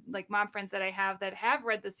other like mom friends that I have that have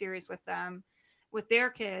read the series with them with their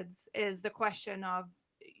kids is the question of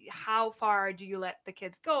how far do you let the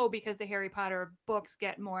kids go because the Harry Potter books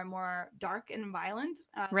get more and more dark and violent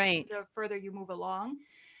Right. the further you move along.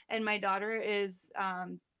 And my daughter is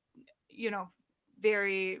you know,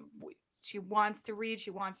 very, she wants to read,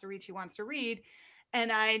 she wants to read, she wants to read.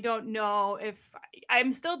 And I don't know if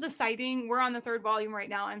I'm still deciding. We're on the third volume right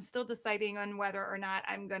now. I'm still deciding on whether or not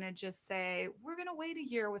I'm going to just say, we're going to wait a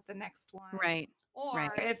year with the next one. Right. Or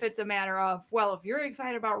Right. if it's a matter of, well, if you're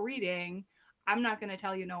excited about reading, I'm not going to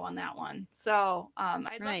tell you no on that one. So I'd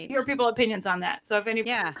love to Right. hear people's opinions on that. So if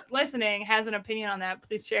anybody Yeah. listening has an opinion on that,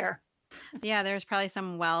 please share. Yeah, there's probably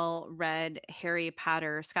some well-read Harry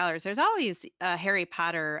Potter scholars. There's always a Harry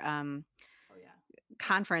Potter Oh, yeah.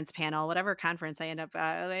 conference panel, whatever conference I end up.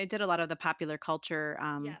 I did a lot of the popular culture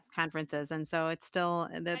Yes. conferences, and so it's still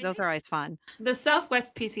I those are think always fun. the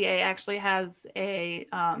Southwest PCA actually has a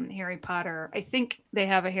Harry Potter. I think they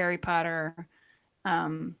have a Harry Potter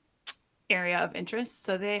um, area of interest.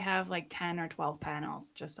 So they have like 10 or 12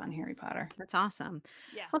 panels just on Harry Potter. That's awesome.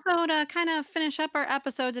 Yeah. Well, so to kind of finish up our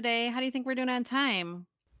episode today, how do you think we're doing on time?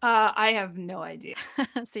 I have no idea.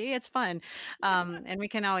 See, it's fun, and we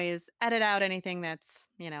can always edit out anything that's.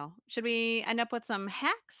 Should we end up with some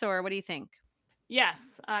hacks, or what do you think?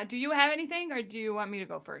 Yes. Do you have anything or do you want me to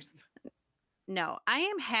go first? No, I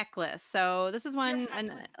am hackless. So this is You're one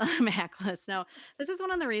hackless. I'm hackless. No, this is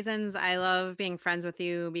one of the reasons I love being friends with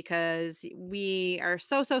you because we are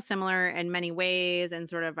so similar in many ways and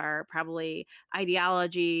sort of our probably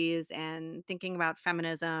ideologies and thinking about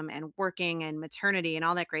feminism and working and maternity and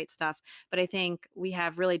all that great stuff. But I think we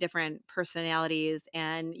have really different personalities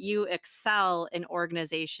and you excel in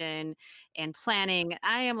organization and planning.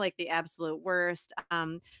 I am like the absolute worst.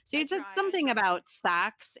 So I you said try. I something try. about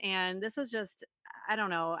stocks, and this is just I don't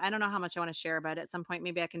know. I don't know how much I want to share about it. At some point,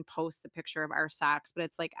 maybe I can post the picture of our socks, but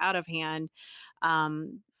it's like out of hand.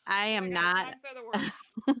 I Oh my am God. not. Socks are the worst.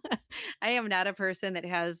 I am not a person that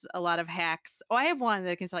has a lot of hacks. Oh, I have one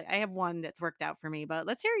that can tell you. I have one that's worked out for me. But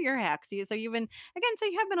let's hear your hacks. So you've been again. So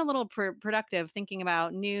you have been a little productive, thinking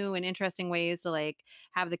about new and interesting ways to like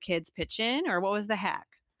have the kids pitch in. Or what was the hack?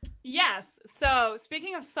 Yes. So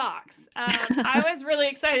speaking of socks, I was really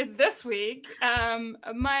excited this week.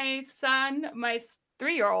 My son, my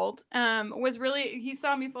 3-year old, was really, he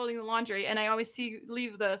saw me folding the laundry and I always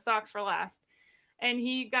leave the socks for last. And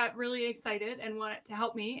he got really excited and wanted to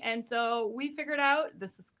help me. And so we figured out,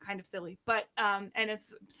 this is kind of silly, but, and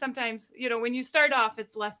it's sometimes, when you start off,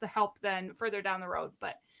 it's less the help than further down the road.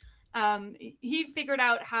 But he figured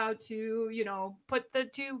out how to, put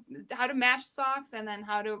how to match socks and then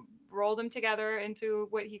how to roll them together into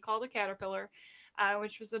what he called a caterpillar.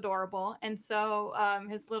 which was adorable. And so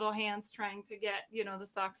his little hands trying to get, the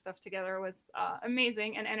sock stuff together was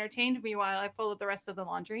amazing and entertained me while I folded the rest of the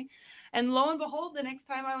laundry. And lo and behold, the next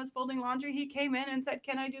time I was folding laundry, he came in and said,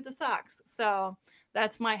 "Can I do the socks?" So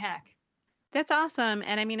that's my hack. That's awesome.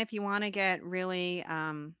 And I mean, if you want to get really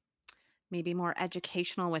maybe more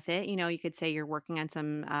educational with it. You could say you're working on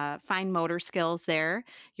some fine motor skills there.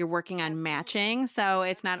 You're working on Absolutely. matching. So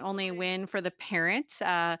it's not only a Absolutely. win for the parent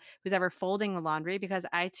who's ever folding the laundry, because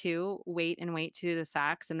I too wait and wait to do the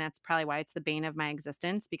socks. And that's probably why it's the bane of my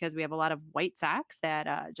existence, because we have a lot of white socks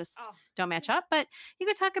that just Oh, don't match up. But you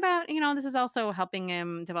could talk about, this is also helping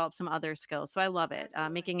him develop some other skills. So I love it,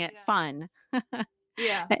 absolutely. making it Yeah. fun.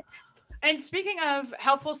 Yeah. And speaking of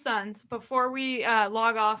helpful sons, before we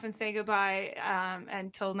log off and say goodbye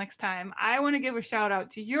until next time, I want to give a shout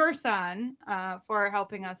out to your son for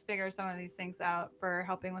helping us figure some of these things out, for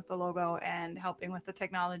helping with the logo and helping with the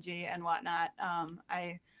technology and whatnot. I'm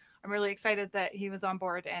really excited that he was on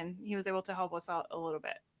board and he was able to help us out a little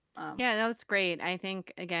bit. Um, Yeah, that's great. I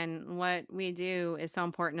think again, what we do is so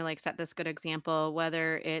important to like set this good example,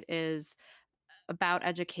 whether it is about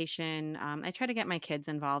education. I try to get my kids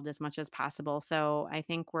involved as much as possible. So I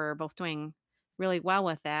think we're both doing really well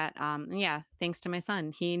with that. And yeah, thanks to my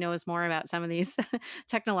son. He knows more about some of these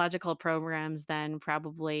technological programs than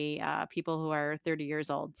probably people who are 30 years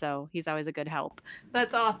old. So he's always a good help.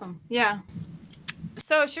 that's awesome. Yeah.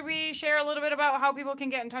 So, should we share a little bit about how people can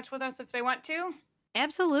get in touch with us if they want to?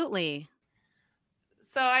 Absolutely.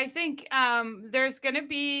 So I think there's going to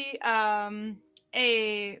be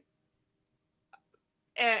a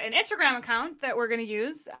an Instagram account that we're going to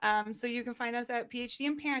use. So you can find us at PhD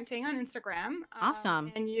in Parenting on Instagram,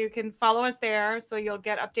 Awesome. and you can follow us there, so you'll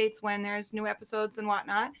get updates when there's new episodes and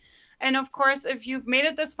whatnot. And of course, if you've made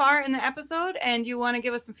it this far in the episode and you want to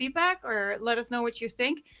give us some feedback or let us know what you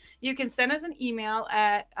think, you can send us an email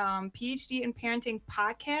at PhD in Parenting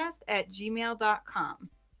Podcast at gmail.com.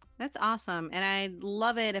 That's awesome. And I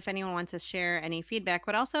love it if anyone wants to share any feedback,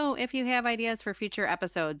 but also if you have ideas for future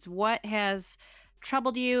episodes. What has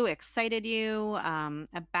troubled you, excited you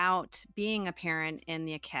about being a parent in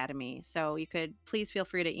the academy? So you could please feel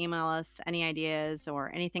free to email us any ideas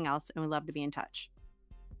or anything else, and we'd love to be in touch.